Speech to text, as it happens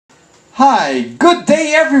Hi, good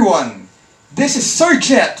day everyone! This is Sir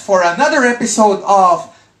Jet for another episode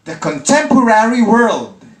of The Contemporary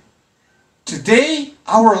World. Today,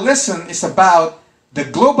 our lesson is about the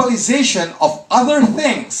globalization of other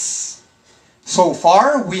things. So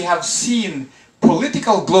far, we have seen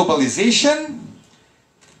political globalization,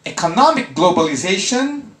 economic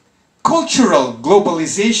globalization, cultural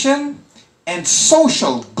globalization, and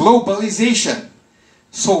social globalization.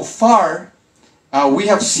 So far, we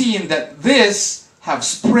have seen that this have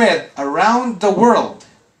spread around the world.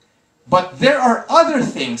 But there are other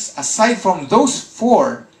things aside from those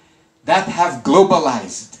four that have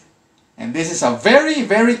globalized. And this is a very,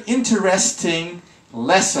 very interesting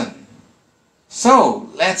lesson. So,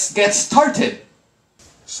 let's get started.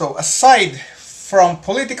 So, aside from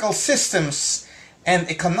political systems and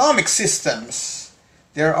economic systems,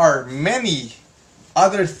 there are many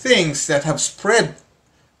other things that have spread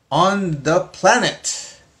on the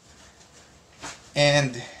planet,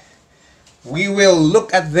 and we will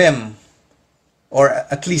look at them, or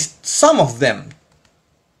at least some of them,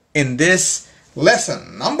 in this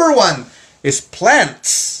lesson. Number one is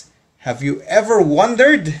plants. Have you ever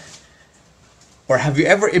wondered, or have you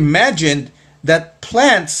ever imagined that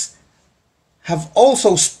plants have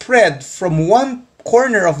also spread from one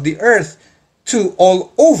corner of the earth to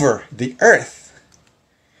all over the earth?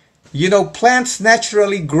 You know, plants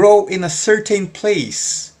naturally grow in a certain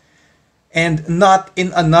place and not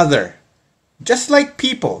in another. Just like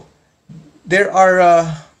people, there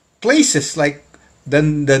are places like the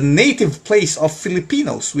native place of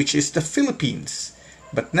Filipinos, which is the Philippines.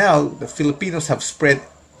 But now the Filipinos have spread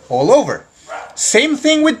all over. Same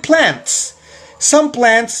thing with plants. Some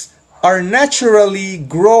plants are naturally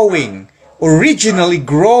growing, originally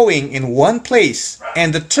growing in one place.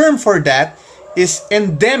 And the term for that is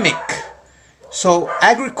endemic. So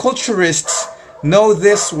agriculturists know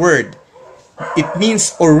this word. It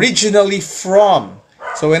means originally from.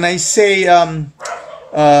 So when I say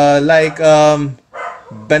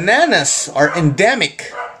bananas are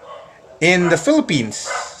endemic in the Philippines,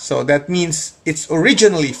 so that means it's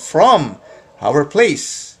originally from our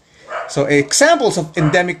place. So examples of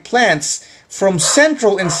endemic plants from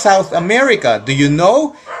Central and South America. Do you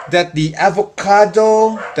know that the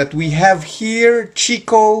avocado that we have here,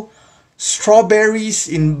 chico, strawberries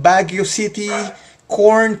in Baguio City,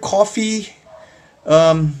 corn, coffee,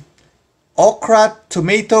 okra,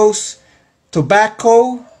 tomatoes,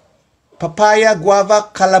 tobacco, papaya, guava,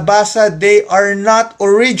 calabasa, they are not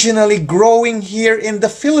originally growing here in the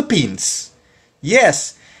Philippines.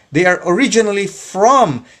 Yes, they are originally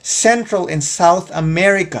from Central and South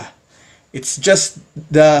America. It's just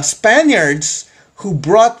the Spaniards who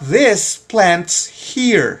brought these plants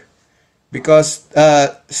here, because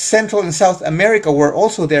Central and South America were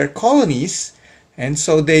also their colonies, and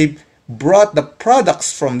so they brought the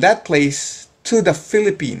products from that place to the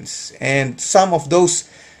Philippines, and some of those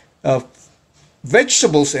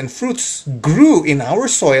vegetables and fruits grew in our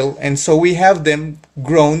soil, and so we have them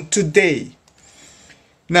grown today.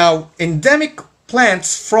 Now, endemic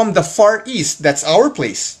plants from the Far East, that's our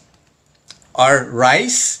place, are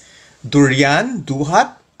rice, durian,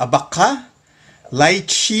 duhat, abaca,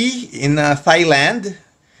 lychee in Thailand,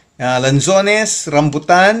 lanzones,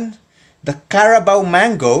 rambutan, the Carabao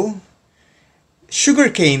mango,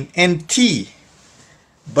 sugarcane, and tea.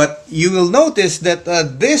 But you will notice that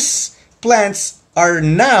these plants are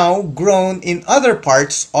now grown in other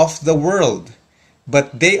parts of the world,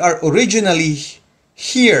 but they are originally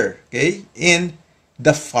here, okay, in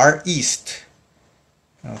the Far East.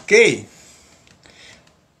 Okay.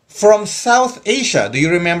 From South Asia, do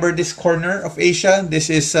you remember this corner of Asia? This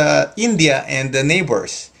is India and the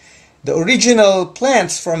neighbors. The original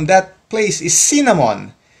plants from that place is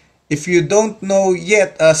cinnamon. If you don't know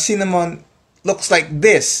yet, cinnamon looks like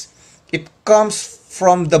this. It comes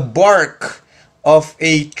from the bark of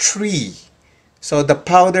a tree. So the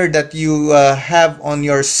powder that you have on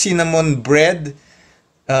your cinnamon bread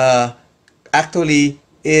actually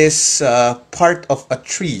is part of a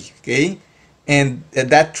tree, okay? And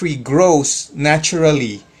that tree grows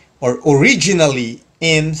naturally or originally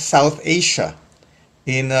in South Asia,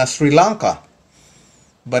 in Sri Lanka.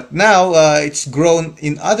 But now it's grown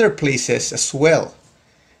in other places as well.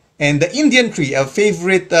 And the Indian tree, a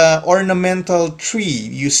favorite ornamental tree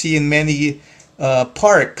you see in many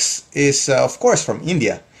parks, is of course from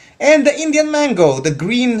India. And the Indian mango, the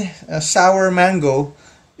green sour mango,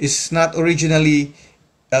 is not originally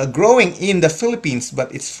growing in the Philippines,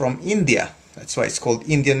 but it's from India. That's why it's called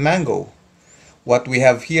Indian mango. What we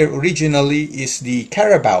have here originally is the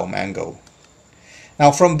Carabao mango.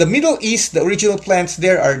 Now from the Middle East, the original plants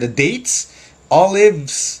there are the dates,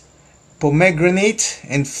 olives, pomegranate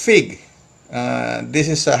and fig. This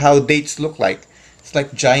is how dates look like. It's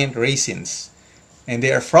like giant raisins, and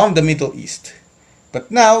they are from the Middle East. But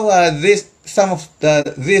now some of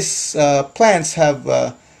these plants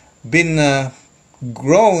have been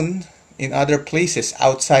grown in other places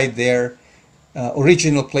outside their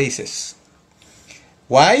original places.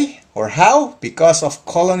 Why or how? Because of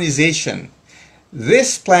colonization.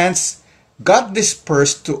 These plants got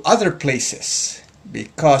dispersed to other places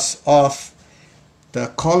because of the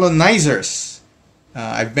colonizers.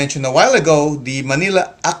 I've mentioned a while ago, the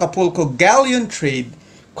Manila-Acapulco galleon trade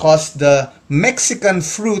caused the Mexican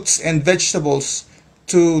fruits and vegetables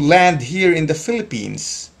to land here in the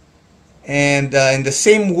Philippines. And in the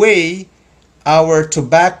same way, our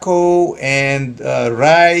tobacco and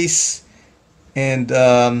rice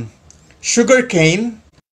and sugarcane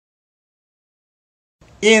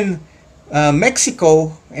in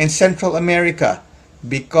Mexico and Central America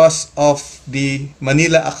because of the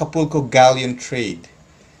Manila-Acapulco galleon trade.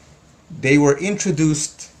 They were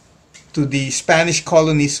introduced to the Spanish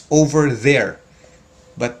colonies over there,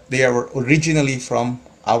 but they were originally from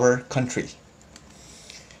our country.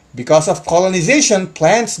 Because of colonization,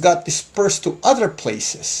 plants got dispersed to other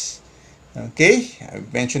places. Okay,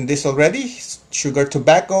 I've mentioned this already. Sugar,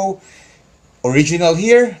 tobacco, original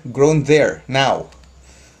here, grown there. Now,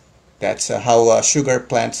 that's how sugar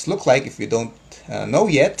plants look like if you don't know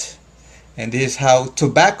yet. And this is how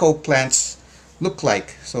tobacco plants look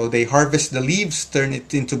like. So they harvest the leaves, turn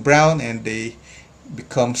it into brown, and they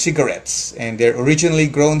become cigarettes. And they're originally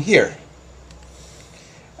grown here.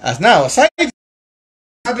 Now, aside from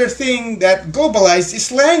another thing that globalized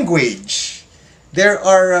is language. There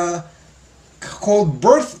are called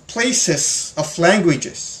birthplaces of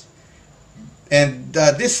languages. And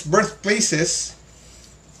these birthplaces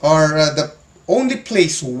are the only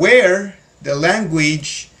place where the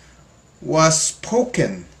language was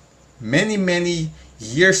spoken many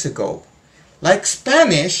years ago. Like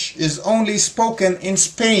Spanish is only spoken in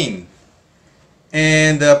Spain,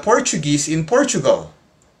 and Portuguese in Portugal.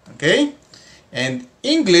 Okay? And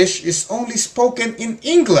English is only spoken in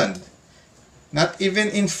England, not even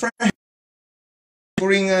in France,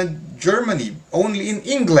 during Germany, only in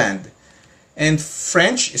England. And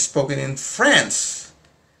French is spoken in France.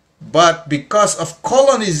 But because of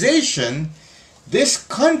colonization, these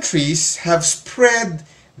countries have spread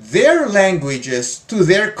their languages to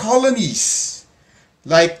their colonies.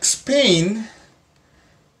 Like Spain,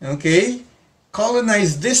 okay,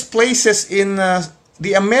 colonized these places in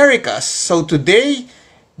the Americas. So today,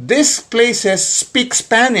 these places speak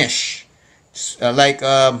Spanish. Like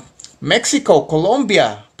Mexico,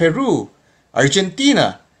 Colombia, Peru,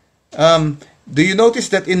 Argentina. Do you notice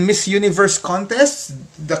that in Miss Universe contests,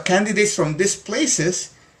 the candidates from these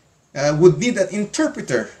places would need an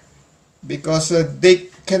interpreter because they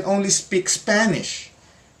can only speak Spanish,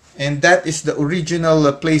 and that is the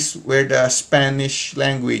original place where the Spanish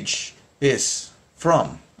language is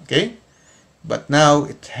from. Okay, but now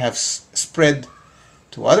it has spread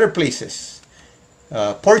to other places.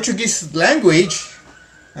 Portuguese language,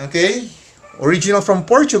 okay, original from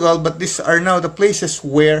Portugal, but these are now the places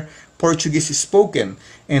where Portuguese is spoken.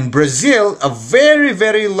 And Brazil, a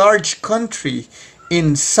very large country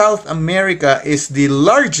in South America, is the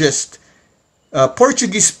largest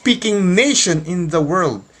Portuguese-speaking nation in the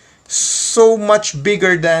world. So much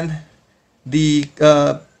bigger than the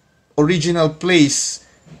original place,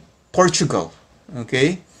 Portugal.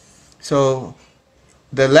 Okay, so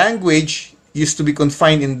the language used to be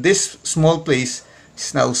confined in this small place.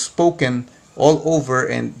 It's now spoken all over,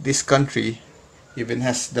 and this country even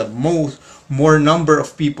has the more number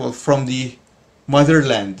of people from the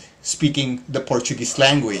motherland speaking the Portuguese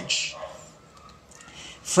language.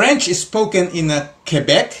 French is spoken in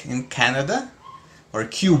Quebec in Canada, or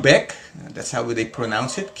Quebec, that's how they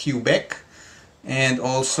pronounce it, Quebec, and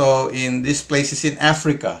also in these places in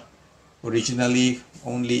Africa, originally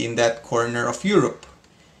only in that corner of Europe.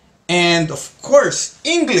 And of course,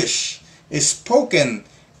 English is spoken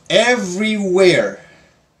everywhere.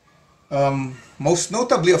 Most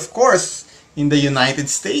notably, of course, in the United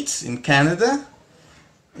States, in Canada,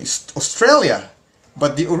 Australia.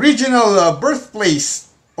 But the original birthplace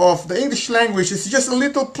of the English language is just a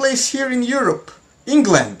little place here in Europe,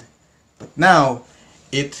 England. But now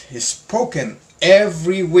it is spoken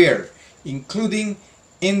everywhere, including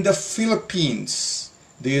in the Philippines.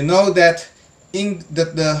 Do you know that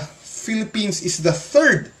the Philippines is the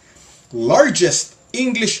third largest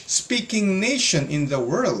English-speaking nation in the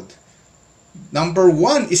world? Number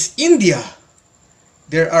one is India.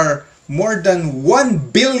 There are more than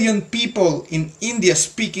 1 billion people in India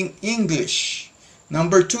speaking English.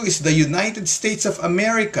 Number 2 is the United States of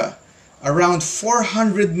America, around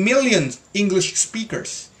 400 million English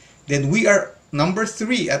speakers. Then we are number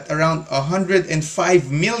 3 at around 105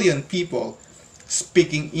 million people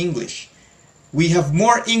speaking English. We have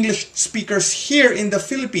more English speakers here in the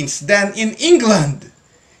Philippines than in England.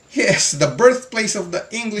 Yes, the birthplace of the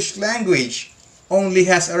English language only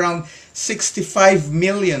has around 65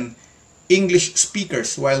 million English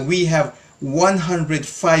speakers, while we have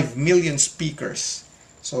 105 million speakers.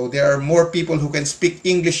 So there are more people who can speak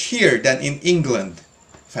English here than in England.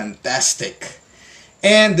 Fantastic.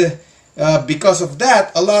 And because of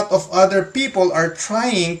that, a lot of other people are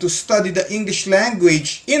trying to study the English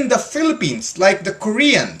language in the Philippines, like the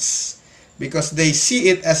Koreans, because they see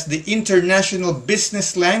it as the international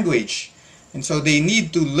business language. And so they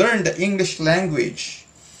need to learn the English language.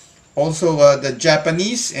 Also, the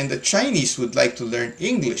Japanese and the Chinese would like to learn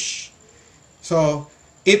English. So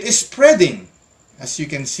it is spreading, as you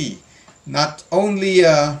can see, not only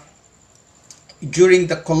during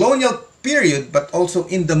the colonial period, but also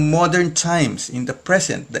in the modern times, in the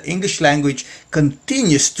present. The English language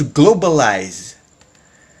continues to globalize.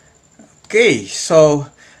 Okay, so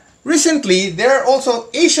recently there are also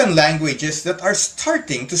Asian languages that are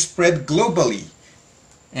starting to spread globally.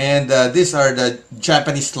 And these are the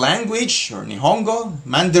Japanese language, or Nihongo,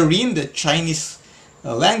 Mandarin, the Chinese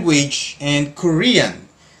language, and Korean,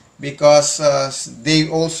 because they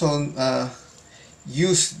also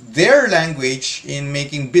use their language in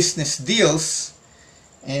making business deals,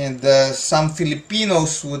 and some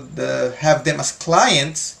Filipinos would have them as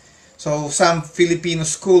clients. So some Filipino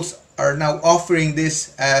schools are now offering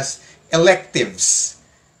this as electives.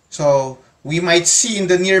 So we might see in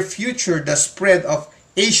the near future the spread of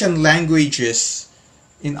Asian languages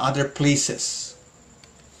in other places.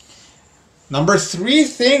 Number 3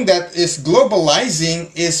 thing that is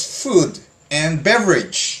globalizing is food and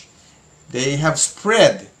beverage. They have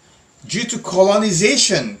spread due to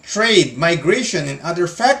colonization, trade, migration, and other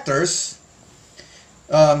factors.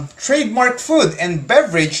 Trademark food and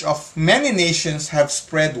beverage of many nations have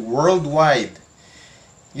spread worldwide.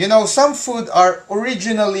 You know, some food are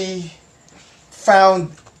originally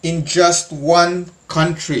found in just one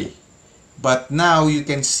country, but now you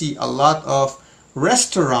can see a lot of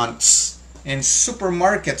restaurants and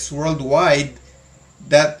supermarkets worldwide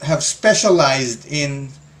that have specialized in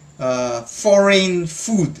foreign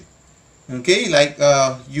food. Okay, like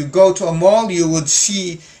you go to a mall, you would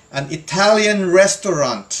see an Italian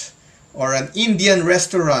restaurant, or an Indian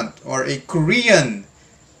restaurant, or a Korean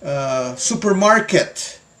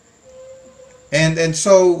supermarket. And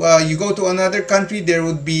so you go to another country, there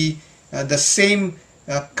would be the same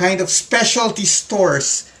kind of specialty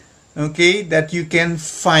stores, okay, that you can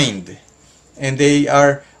find. And they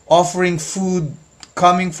are offering food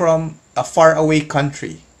coming from a faraway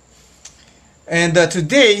country. And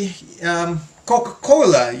today,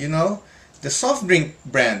 Coca-Cola, you know, the soft drink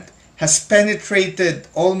brand, has penetrated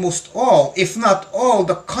almost all, if not all,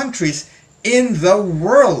 the countries in the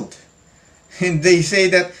world. And they say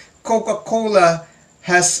that Coca-Cola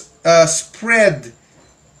has spread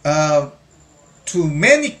to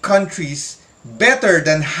many countries better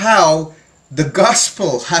than how the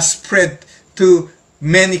gospel has spread to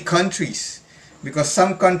many countries. Because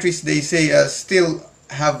some countries, they say, still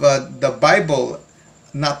have the Bible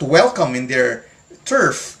not welcome in their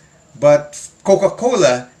turf, but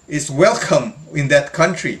Coca-Cola is welcome in that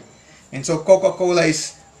country. And so Coca-Cola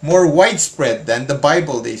is more widespread than the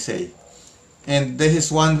Bible, they say. And this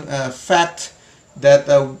is one fact that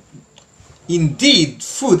indeed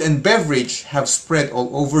food and beverage have spread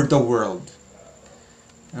all over the world.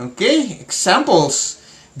 Okay, examples.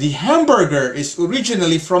 The hamburger is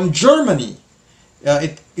originally from Germany.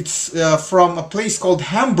 It's from a place called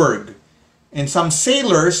Hamburg. And some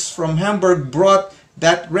sailors from Hamburg brought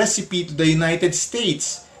that recipe to the United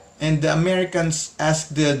States. And the Americans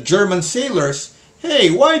asked the German sailors,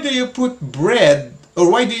 hey, why do you put bread, or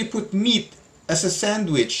why do you put meat as a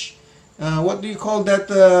sandwich? What do you call that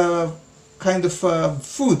kind of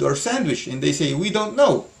food or sandwich? And they say, we don't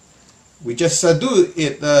know. We just do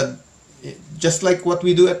it just like what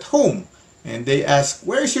we do at home. And they ask,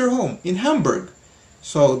 where is your home? In Hamburg.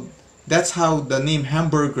 So that's how the name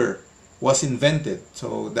hamburger was invented.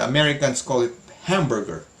 So the Americans call it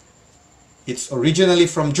hamburger. It's originally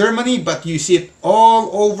from Germany, but you see it all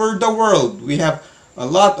over the world. We have a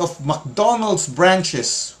lot of McDonald's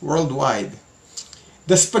branches worldwide.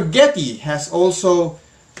 The spaghetti has also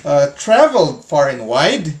traveled far and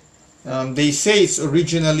wide. They say it's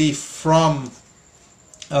originally from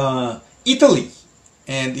Italy,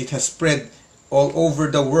 and it has spread all over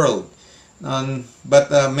the world.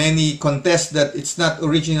 but many contest that it's not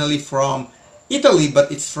originally from Italy,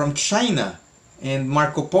 but it's from China. And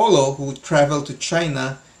Marco Polo, who traveled to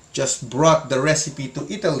China, just brought the recipe to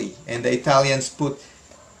Italy, and the Italians put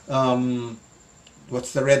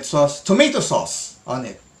what's the red sauce? Tomato sauce on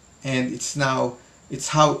it, and that's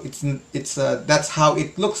how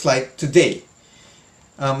it looks like today.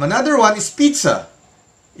 Another one is pizza.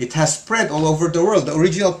 It has spread all over the world. The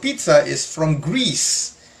original pizza is from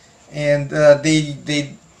Greece, and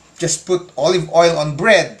they just put olive oil on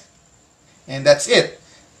bread, and that's it.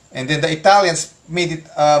 And then the Italians made it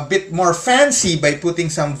a bit more fancy by putting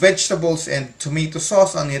some vegetables and tomato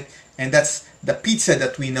sauce on it, and that's the pizza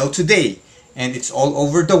that we know today, and it's all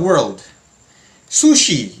over the world.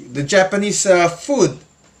 Sushi, the Japanese food,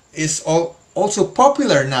 is also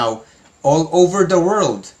popular now all over the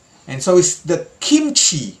world, and so is the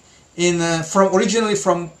kimchi originally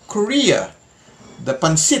from Korea, the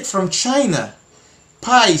pancit from China,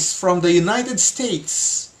 pies from the United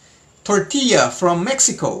States, tortilla from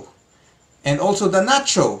Mexico, and also the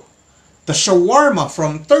nacho, the shawarma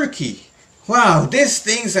from Turkey. Wow, these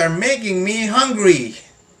things are making me hungry.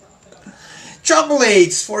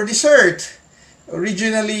 Chocolates for dessert,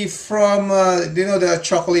 originally from the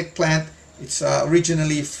chocolate plant. It's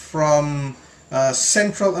originally from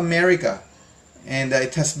Central America, and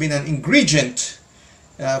it has been an ingredient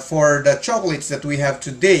for the chocolates that we have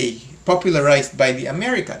today, popularized by the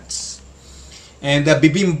Americans. And the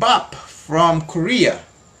bibimbap from Korea.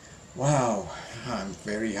 Wow, I'm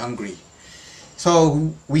very hungry.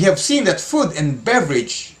 So we have seen that food and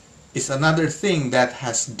beverage is another thing that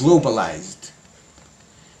has globalized.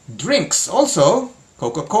 Drinks also,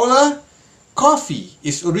 Coca-Cola, coffee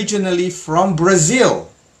is originally from Brazil.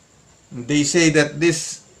 They say that the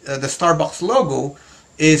Starbucks logo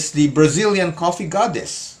is the Brazilian coffee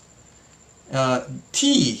goddess.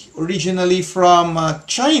 Tea, originally from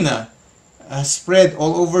China, spread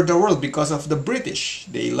all over the world because of the British.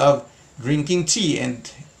 They love drinking tea,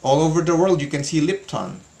 and all over the world you can see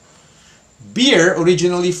Lipton. Beer,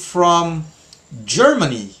 originally from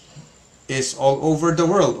Germany, is all over the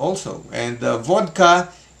world also. And the vodka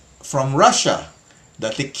from Russia, the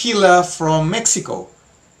tequila from Mexico.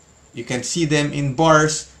 You can see them in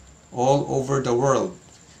bars all over the world.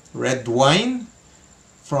 Red wine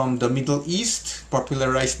from the Middle East,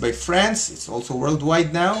 popularized by France. It's also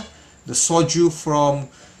worldwide now. The soju from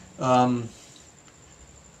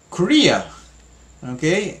Korea,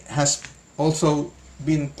 okay, has also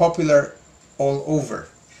been popular all over.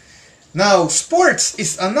 Now, sports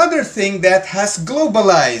is another thing that has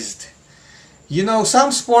globalized. You know,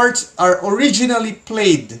 some sports are originally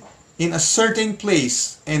played in a certain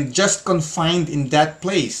place and just confined in that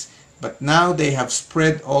place, but now they have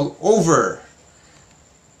spread all over.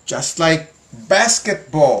 Just like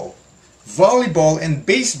basketball, volleyball, and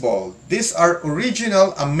baseball. These are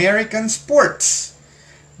original American sports,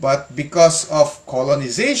 but because of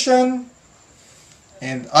colonization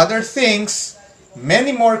and other things,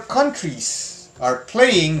 many more countries are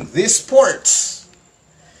playing these sports.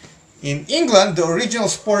 In England, the original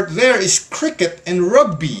sport there is cricket and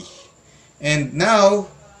rugby, and now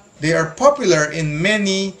they are popular in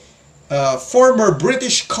many former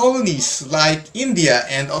British colonies like India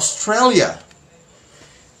and Australia.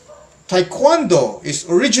 Taekwondo is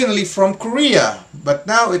originally from Korea, but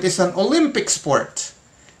now it is an Olympic sport.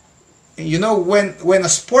 You know, when a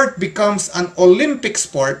sport becomes an Olympic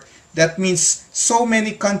sport, that means so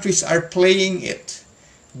many countries are playing it.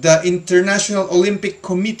 The International Olympic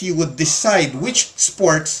Committee would decide which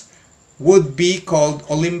sports would be called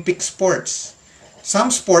Olympic sports.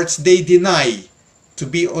 Some sports they deny to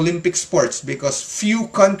be Olympic sports because few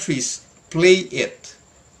countries play it,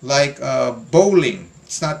 like bowling.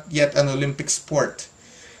 It's not yet an Olympic sport.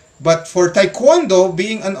 But for Taekwondo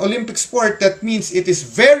being an Olympic sport, that means it is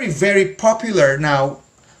very, very popular now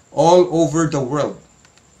all over the world.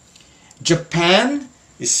 Japan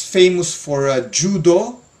is famous for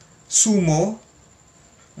judo, sumo,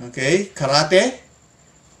 okay, karate,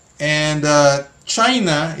 and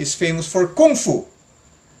China is famous for kung fu.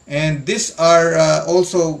 And these are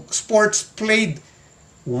also sports played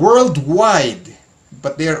worldwide,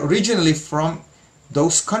 but they are originally from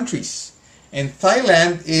those countries. And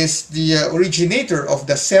Thailand is the originator of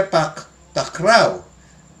the sepak takraw,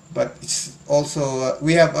 but it's also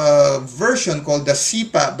we have a version called the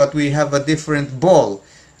sipa, but we have a different ball.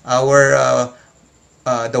 Our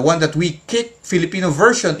the one that we kick, Filipino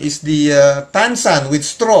version, is the tansan with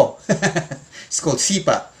straw. It's called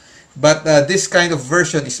sipa, but this kind of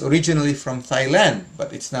version is originally from Thailand,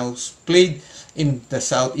 but it's now played in the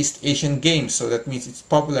Southeast Asian Games, so that means it's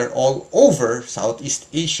popular all over Southeast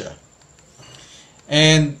Asia.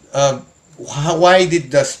 And why did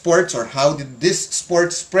the sports, or how did this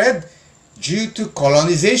sport spread? Due to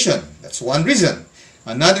colonization. That's one reason.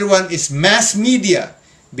 Another one is mass media,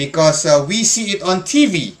 because we see it on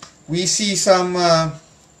TV. We see some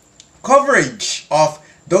coverage of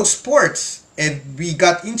those sports, and we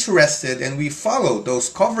got interested and we followed those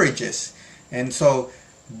coverages. And so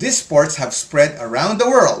these sports have spread around the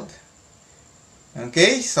world.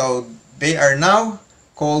 Okay, so they are now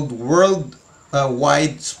called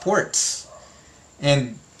worldwide sports.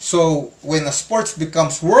 And so when a sport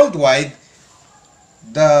becomes worldwide,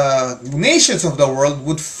 the nations of the world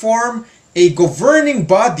would form a governing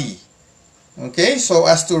body, okay, so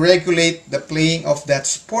as to regulate the playing of that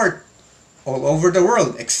sport all over the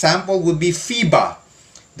world. Example would be FIBA,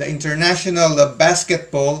 the International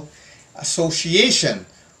Basketball Association,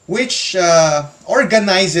 which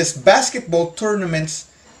organizes basketball tournaments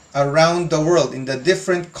around the world in the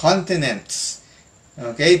different continents.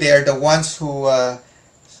 Okay, they are the ones who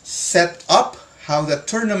set up how the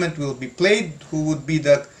tournament will be played, who would be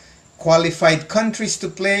the qualified countries to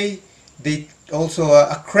play. They also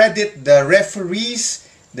accredit the referees,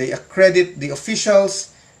 they accredit the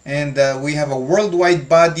officials, and we have a worldwide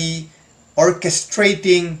body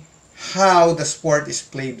orchestrating how the sport is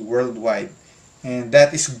played worldwide. And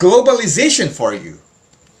that is globalization for you.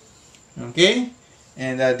 Okay?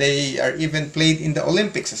 And they are even played in the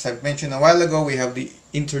Olympics. As I've mentioned a while ago, we have the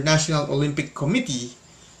International Olympic Committee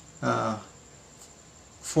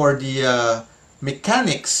for the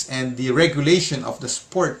mechanics and the regulation of the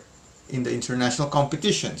sport in the international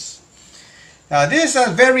competitions. This is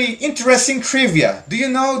a very interesting trivia. Do you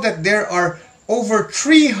know that there are over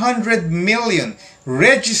 300 million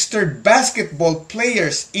registered basketball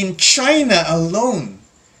players in China alone?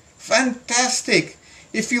 Fantastic!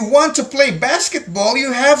 If you want to play basketball,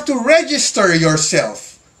 you have to register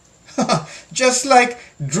yourself. Just like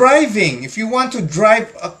driving. If you want to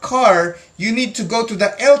drive a car, you need to go to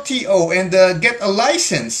the LTO and get a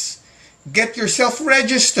license. Get yourself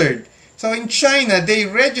registered. So in China, they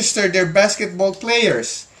register their basketball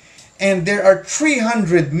players. And there are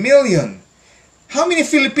 300 million. How many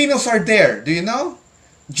Filipinos are there? Do you know?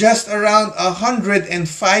 Just around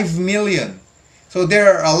 105 million. So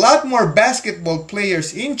there are a lot more basketball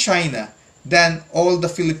players in China than all the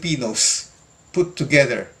Filipinos put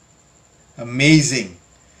together. Amazing.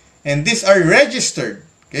 And these are registered.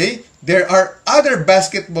 Okay? There are other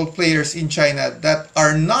basketball players in China that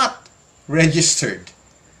are not registered.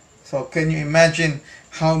 So can you imagine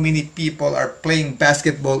how many people are playing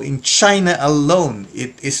basketball in China alone?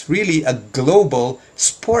 It is really a global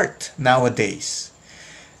sport nowadays.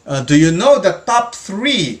 Do you know the top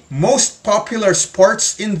 3 most popular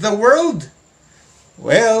sports in the world?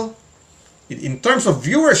 Well, in terms of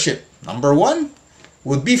viewership, number 1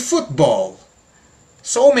 would be football.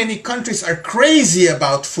 So many countries are crazy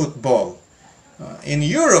about football. In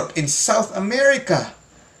Europe, in South America,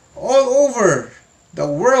 all over the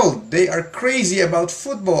world, they are crazy about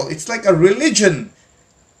football. It's like a religion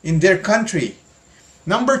in their country.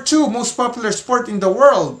 Number 2 most popular sport in the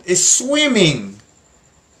world is swimming.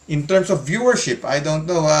 In terms of viewership, I don't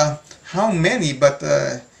know how many, but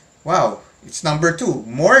wow, it's number 2,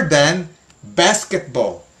 more than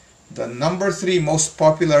basketball, the number 3 most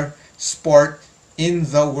popular sport in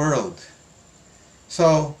the world.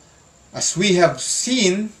 So, as we have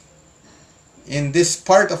seen in this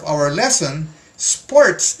part of our lesson,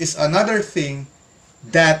 sports is another thing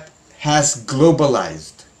that has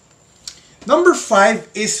globalized. Number 5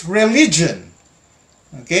 is religion.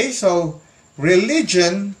 Okay, so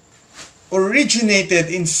religion originated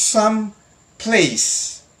in some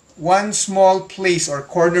place, one small place or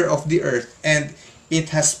corner of the earth, and it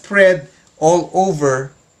has spread all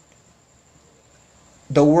over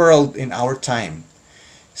the world in our time.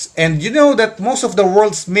 And you know that most of the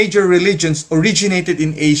world's major religions originated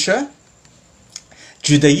in Asia.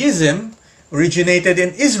 Judaism originated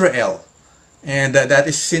in Israel, and that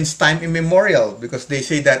is since time immemorial, because they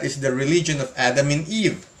say that is the religion of Adam and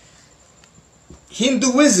Eve.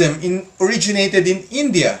 Hinduism originated in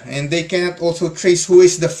India, and they cannot also trace who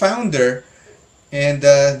is the founder, and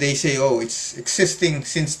they say, oh, it's existing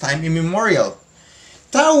since time immemorial.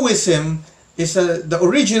 Taoism is the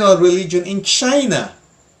original religion in China,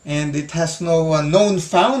 and it has no known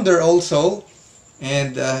founder also,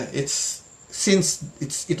 and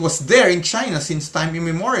it was there in China since time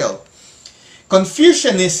immemorial.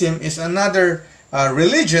 Confucianism is another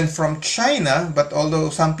religion from China, but although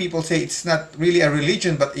some people say it's not really a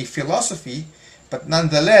religion but a philosophy, but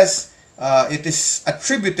nonetheless it is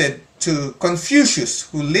attributed to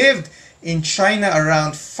Confucius, who lived in China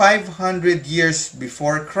around 500 years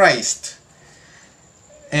before Christ.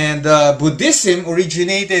 And Buddhism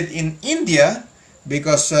originated in India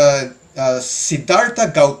because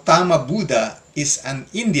Siddhartha Gautama Buddha is an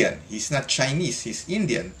Indian. He's not Chinese, he's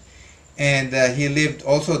Indian. And he lived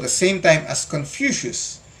also the same time as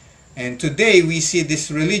Confucius. And today we see these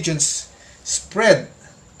religions spread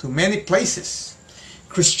to many places.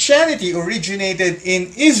 Christianity originated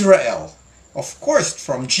in Israel, of course,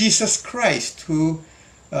 from Jesus Christ, who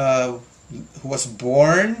was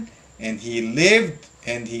born and he lived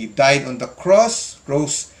and he died on the cross,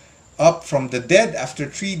 rose up from the dead after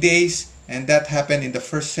 3 days, and that happened in the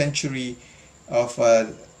first century of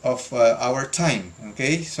our time.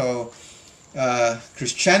 Okay, so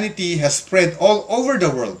Christianity has spread all over the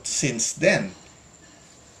world since then.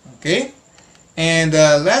 Okay, and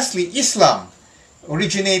lastly, Islam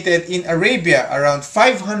originated in Arabia around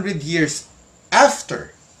 500 years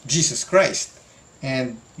after Jesus Christ,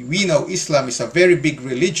 and we know Islam is a very big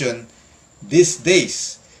religion these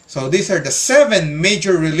days. So these are the 7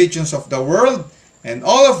 major religions of the world, and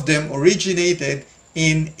all of them originated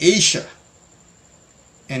in Asia.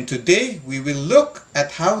 And today we will look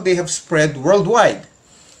at how they have spread worldwide.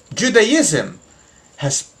 Judaism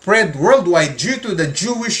has spread worldwide due to the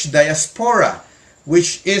Jewish diaspora,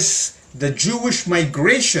 which is the Jewish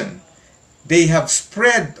migration. They have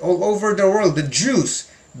spread all over the world, the Jews,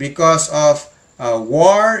 because of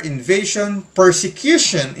war, invasion,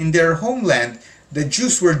 persecution in their homeland. The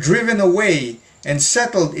Jews were driven away and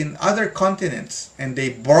settled in other continents, and they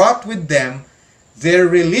brought with them their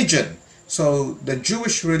religion. So the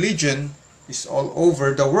Jewish religion is all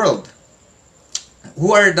over the world.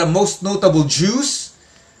 Who are the most notable Jews?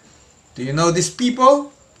 Do you know these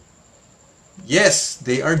people? Yes,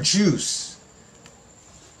 they are Jews.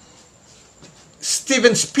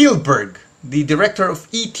 Steven Spielberg, the director of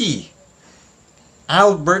E.T.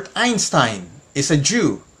 Albert Einstein is a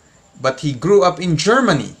Jew, but he grew up in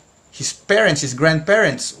Germany. His parents, his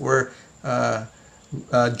grandparents were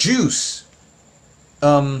Jews.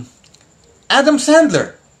 Adam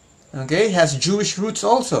Sandler, okay, has Jewish roots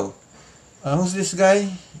also. Who's this guy?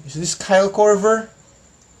 Is this Kyle Korver?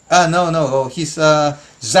 No, oh, he's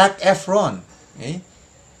Zac Efron. Okay,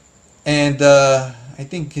 and I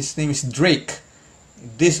think his name is Drake.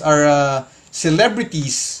 These are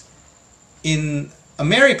celebrities in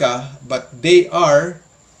America, but they are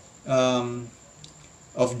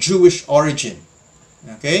of Jewish origin.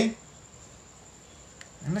 Okay,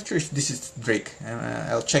 I'm not sure if this is Drake.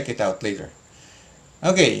 I'll check it out later.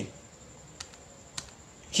 Okay,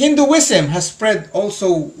 Hinduism has spread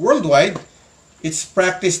also worldwide. It's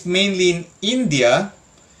practiced mainly in India.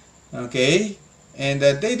 Okay, and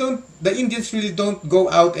the Indians really don't go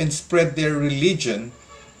out and spread their religion,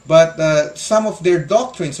 but some of their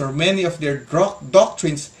doctrines, or many of their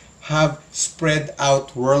doctrines, have spread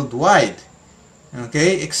out worldwide.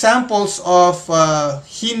 Okay, examples of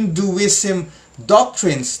Hinduism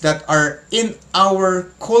doctrines that are in our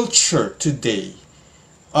culture today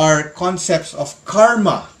are concepts of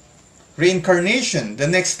karma, reincarnation, the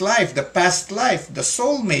next life, the past life, the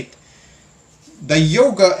soulmate. The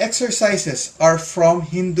yoga exercises are from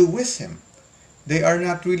Hinduism. They are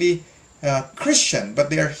not really Christian, but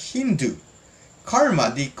they are Hindu.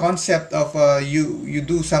 Karma, the concept of you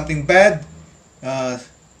do something bad,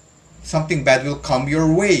 something bad will come your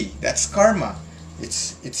way. That's karma.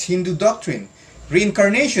 It's Hindu doctrine.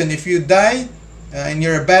 Reincarnation, if you die and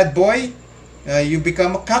you're a bad boy, you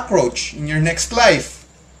become a cockroach in your next life.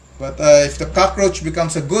 But if the cockroach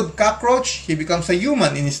becomes a good cockroach, he becomes a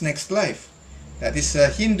human in his next life. That is a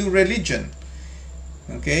Hindu religion.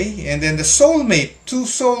 Okay, and then the soulmate, 2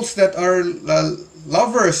 souls that are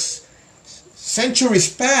lovers, centuries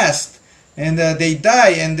past, and they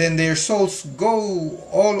die, and then their souls go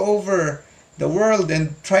all over the world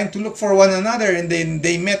and trying to look for one another, and then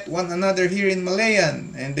they met one another here in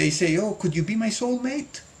Malayan, and they say, "Oh, could you be my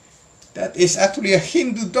soulmate?" That is actually a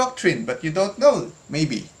Hindu doctrine, but you don't know,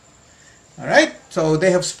 maybe. Alright, so they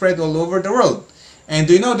have spread all over the world. And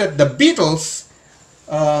do you know that the Beatles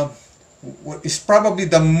is probably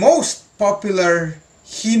the most popular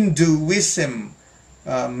Hinduism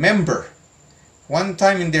member? One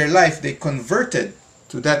time in their life, they converted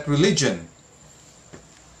to that religion.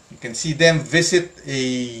 You can see them visit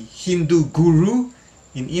a Hindu guru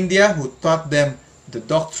in India who taught them the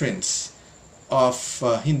doctrines of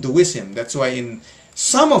Hinduism. That's why in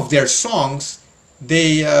some of their songs,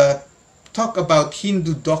 they talk about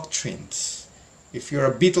Hindu doctrines. If you're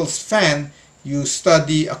a Beatles fan, you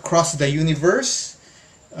study Across the Universe,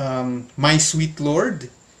 My Sweet Lord,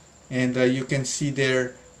 and you can see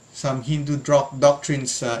there some Hindu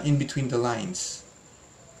doctrines in between the lines.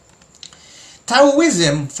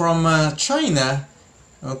 Taoism from China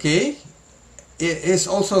okay, it is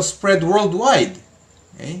also spread worldwide.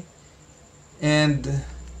 Okay, and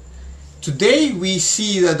today we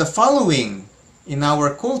see the following in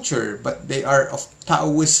our culture, but they are of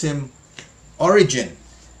Taoism origin.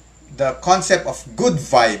 The concept of good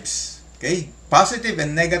vibes, okay, positive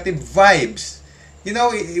and negative vibes. You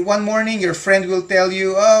know, one morning your friend will tell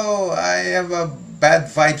you, "Oh, I have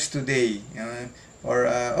bad vibes today," or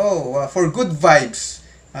for good vibes,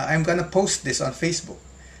 I'm gonna post this on Facebook.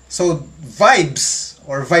 So vibes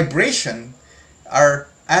or vibration are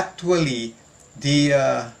actually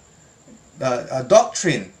the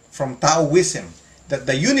doctrine from Taoism, that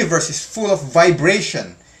the universe is full of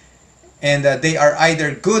vibration, and they are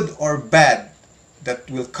either good or bad that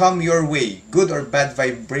will come your way, good or bad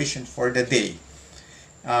vibration for the day.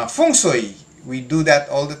 Feng Shui, we do that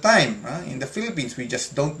all the time. In the Philippines, we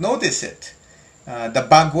just don't notice it. The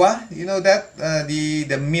Bagua, you know that?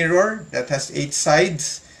 The mirror that has 8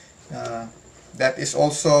 sides, that is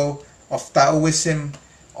also of Taoism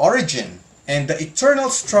origin. And the eternal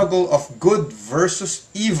struggle of good versus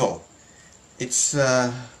evil. It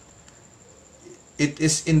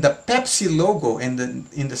is in the Pepsi logo and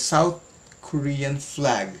in the South Korean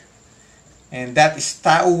flag. And that is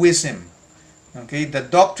Taoism. Okay, the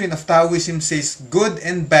doctrine of Taoism says good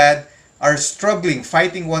and bad are struggling,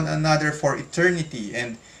 fighting one another for eternity.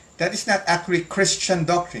 And that is not actually Christian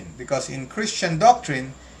doctrine, because in Christian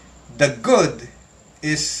doctrine, the good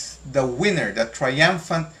is the winner, the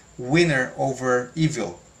triumphant winner over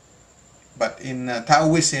evil. But in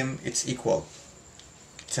Taoism, it's equal.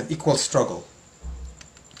 It's an equal struggle.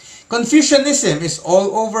 Confucianism is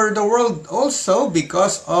all over the world also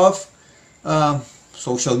because of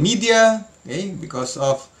social media, okay? Because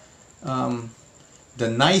of the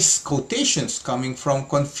nice quotations coming from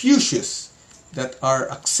Confucius that are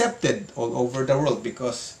accepted all over the world,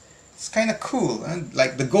 because it's kind of cool,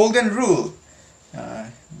 like the golden rule.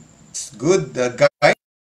 It's good, the guy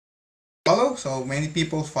follow, so many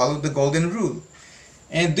people follow the golden rule.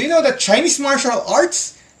 And do you know that Chinese martial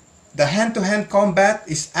arts, the hand-to-hand combat,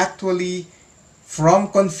 is actually from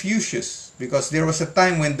Confucius? Because there was a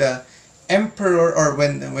time when the emperor, or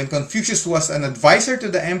when Confucius was an advisor to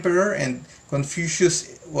the emperor, and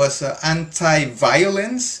Confucius was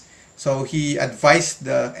anti-violence, so he advised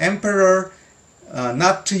the emperor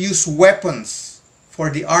not to use weapons for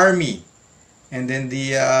the army. And then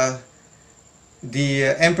the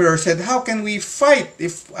emperor said, "How can we fight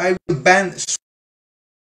if I will ban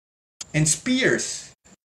and spears?"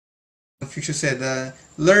 Confucius said,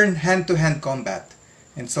 "Learn hand-to-hand combat."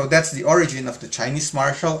 And so that's the origin of the Chinese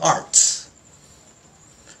martial arts.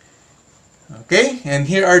 Okay, and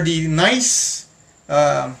here are the nice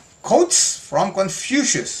quotes from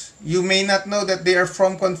Confucius. You may not know that they are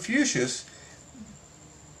from Confucius.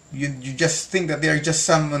 You just think that they are just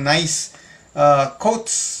some nice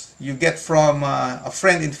quotes you get from a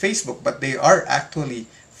friend in Facebook, but they are actually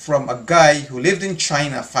from a guy who lived in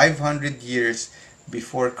China 500 years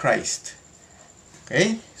before Christ.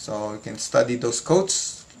 Okay, so you can study those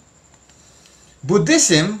quotes.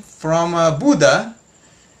 Buddhism, from Buddha,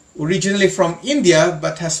 originally from India,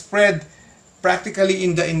 but has spread practically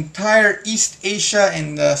in the entire East Asia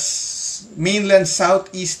and the mainland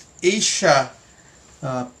Southeast Asia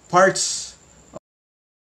parts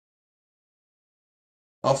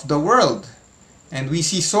of the world. And we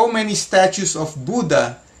see so many statues of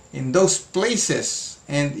Buddha in those places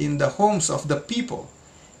and in the homes of the people.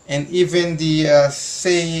 And even the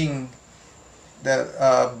saying that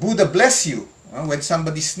Buddha bless you when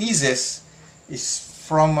somebody sneezes is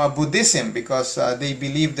from Buddhism, because they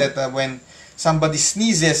believe that when somebody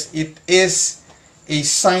sneezes, it is a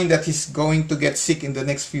sign that he's going to get sick in the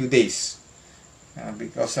next few days.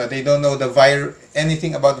 Because they don't know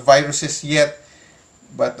anything about viruses yet,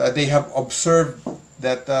 but they have observed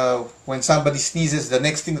that when somebody sneezes, the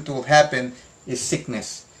next thing that will happen is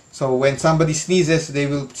sickness. So when somebody sneezes, they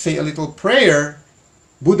will say a little prayer,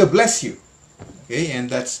 "Buddha bless you." Okay, and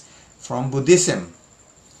that's from Buddhism.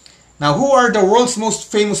 Now, who are the world's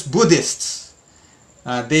most famous Buddhists?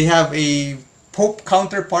 They have a Pope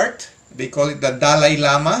counterpart. They call it the Dalai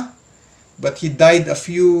Lama, but he died a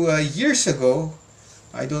few years ago.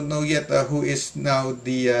 I don't know yet who is now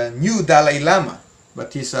the new Dalai Lama,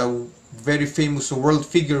 but he's a very famous world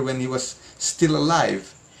figure when he was still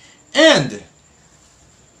alive. And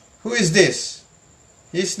who is this?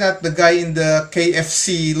 He's not the guy in the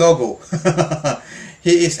KFC logo.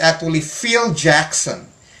 He is actually Phil Jackson.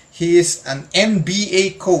 He is an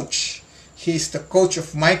NBA coach. He is the coach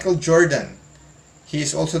of Michael Jordan. He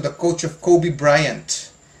is also the coach of Kobe Bryant.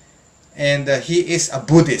 And he is a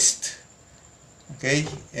Buddhist. Okay,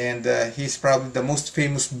 and he's probably the most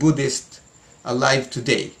famous Buddhist alive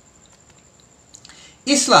today.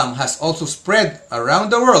 Islam has also spread around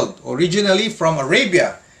the world, originally from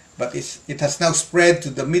Arabia, but it has now spread to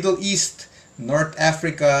the Middle East, North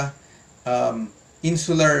Africa,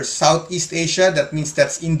 insular Southeast Asia, that means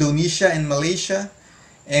that's Indonesia and Malaysia,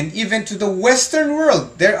 and even to the Western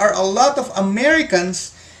world. There are a lot of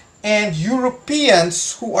Americans and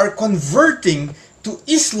Europeans who are converting to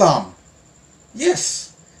Islam.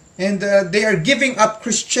 Yes, and they are giving up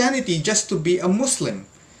Christianity just to be a Muslim.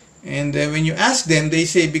 And when you ask them, they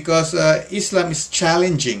say because Islam is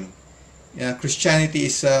challenging, Christianity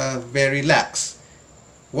is very lax.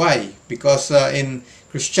 Why? Because in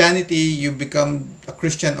Christianity, you become a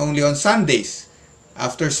Christian only on Sundays.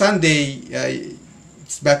 After Sunday,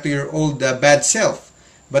 it's back to your old bad self.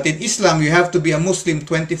 But in Islam, you have to be a Muslim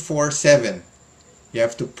 24/7. You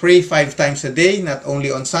have to pray 5 times a day, not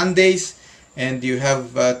only on Sundays. And you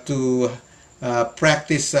have to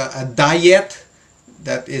practice a diet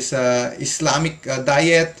that is Islamic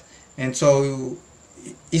diet. And so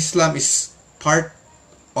Islam is part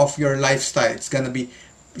of your lifestyle. It's gonna be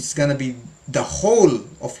the whole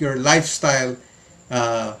of your lifestyle,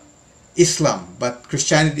 Islam. But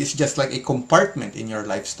Christianity is just like a compartment in your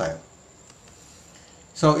lifestyle.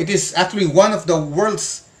 So it is actually one of the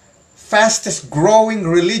world's fastest growing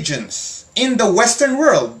religions in the Western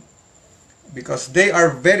world, because they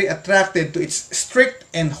are very attracted to its strict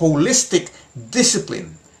and holistic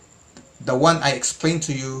discipline, the one I explained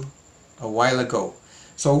to you a while ago.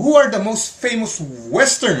 So who are the most famous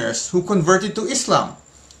Westerners who converted to Islam?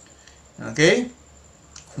 Okay,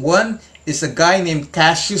 one is a guy named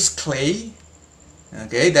Cassius Clay.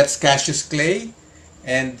 Okay, that's Cassius Clay,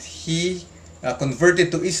 and he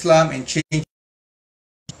converted to Islam and changed.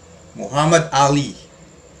 Muhammad Ali.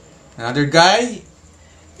 Another guy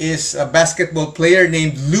is a basketball player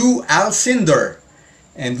named Lou Alcindor.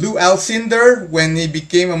 And Lou Alcindor, when he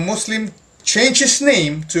became a Muslim, changed his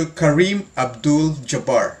name to Kareem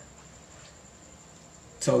Abdul-Jabbar.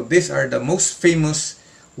 So these are the most famous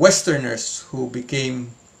Westerners who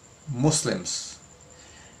became Muslims.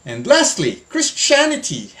 And lastly,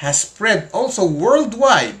 Christianity has spread also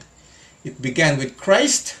worldwide. It began with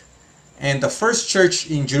Christ and the first church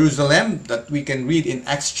in Jerusalem that we can read in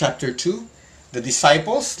Acts chapter 2. The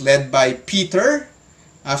disciples, led by Peter,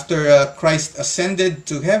 after Christ ascended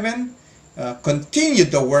to heaven,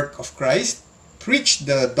 continued the work of Christ, preached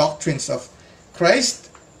the doctrines of Christ,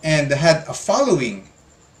 and had a following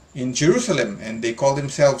in Jerusalem, and they call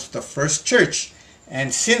themselves the first church.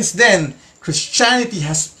 And since then, Christianity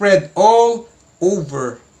has spread all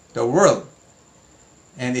over the world,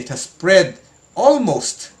 and it has spread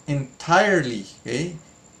almost entirely. Okay,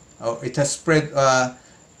 it has spread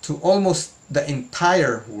to almost the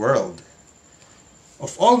entire world.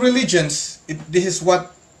 Of all religions, this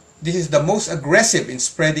is the most aggressive in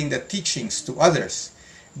spreading the teachings to others.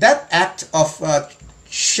 That act of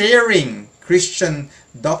sharing Christian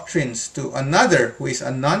doctrines to another who is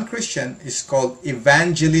a non-Christian is called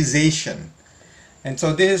evangelization. And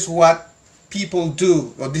so this is what people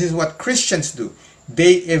do, or this is what Christians do.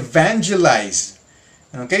 They evangelize.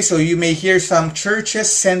 Okay, so you may hear some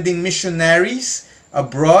churches sending missionaries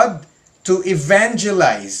abroad to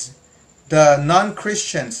evangelize the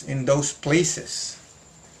non-Christians in those places.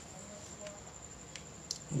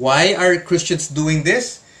 Why are Christians doing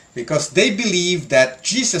this? Because they believe that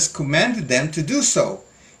Jesus commanded them to do so.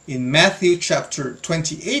 In Matthew chapter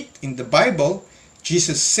 28 in the Bible,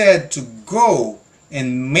 Jesus said to go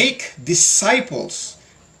and make disciples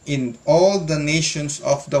in all the nations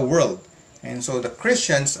of the world. And so the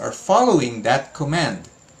Christians are following that command.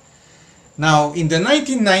 Now, in the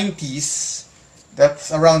 1990s,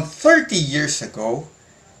 that's around 30 years ago,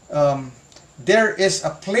 there is a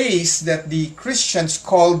place that the Christians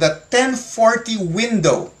call the 1040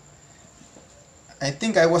 window. I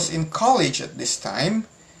think I was in college at this time,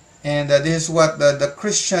 and this is what the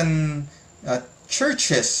Christian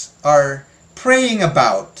churches are praying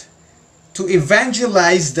about, to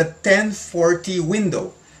evangelize the 1040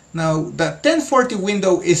 window. Now, the 1040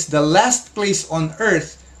 window is the last place on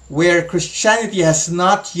earth where Christianity has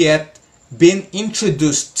not yet been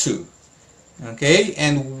introduced to. Okay,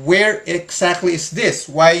 and where exactly is this?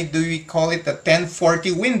 Why do we call it the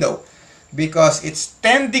 1040 window? Because it's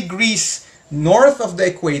 10 degrees north of the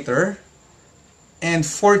equator and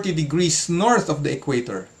 40 degrees north of the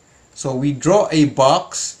equator. So we draw a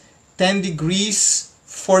box, 10 degrees,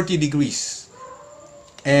 40 degrees.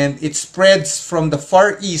 And it spreads from the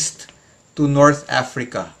Far East to North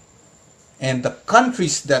Africa. And the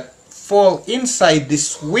countries that fall inside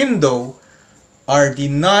this window are the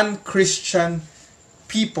non-Christian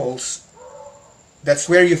peoples, that's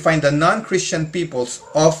where you find the non-Christian peoples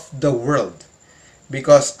of the world.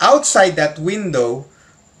 Because outside that window,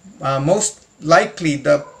 most likely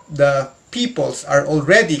the peoples are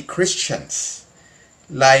already Christians,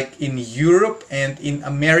 like in Europe and in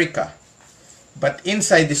America. But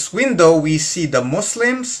inside this window, we see the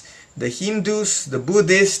Muslims, the Hindus, the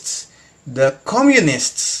Buddhists, the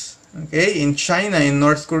communists. Okay, in China, in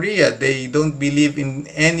North Korea, they don't believe in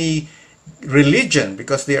any religion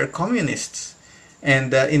because they are communists.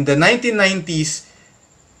 And in the 1990s,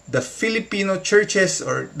 the Filipino churches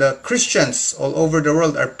or the Christians all over the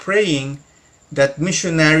world are praying that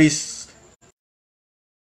missionaries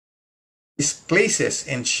these places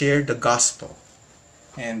and share the gospel.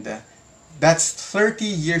 And that's 30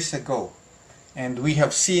 years ago. And we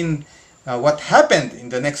have seen what happened in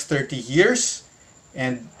the next 30 years.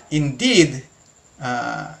 And indeed,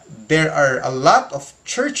 there are a lot of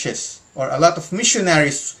churches or a lot of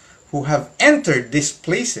missionaries who have entered these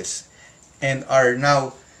places and are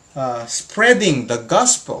now spreading the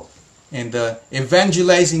gospel and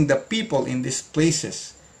evangelizing the people in these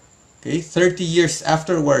places. Okay, 30 years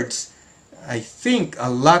afterwards, I think a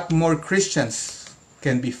lot more Christians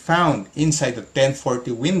can be found inside the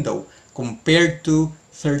 1040 window compared to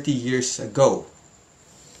 30 years ago.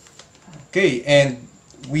 Okay, and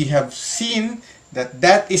we have seen that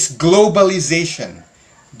that is globalization,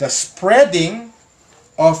 the spreading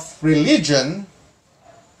of religion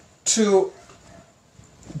to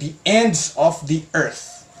the ends of the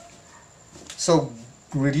earth. So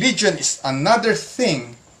religion is another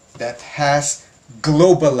thing that has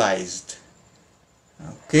globalized.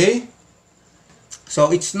 Okay?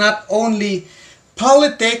 So it's not only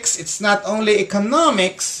politics, it's not only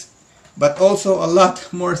economics, but also a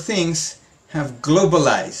lot more things have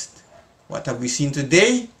globalized. What have we seen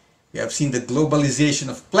today? We have seen the globalization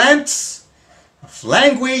of plants, of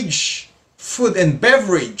language, food and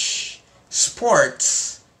beverage,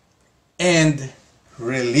 sports, and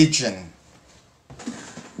religion.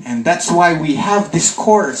 And that's why we have this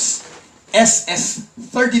course,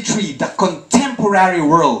 SS33, the contemporary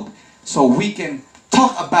world, so we can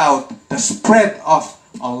talk about the spread of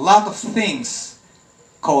a lot of things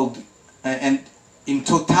called, and in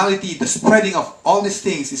totality, the spreading of all these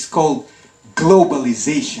things is called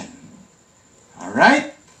globalization.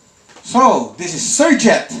 Alright? So, this is Sir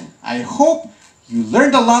Jet. I hope you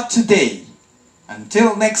learned a lot today.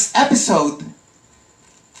 Until next episode,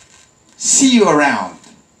 see you around.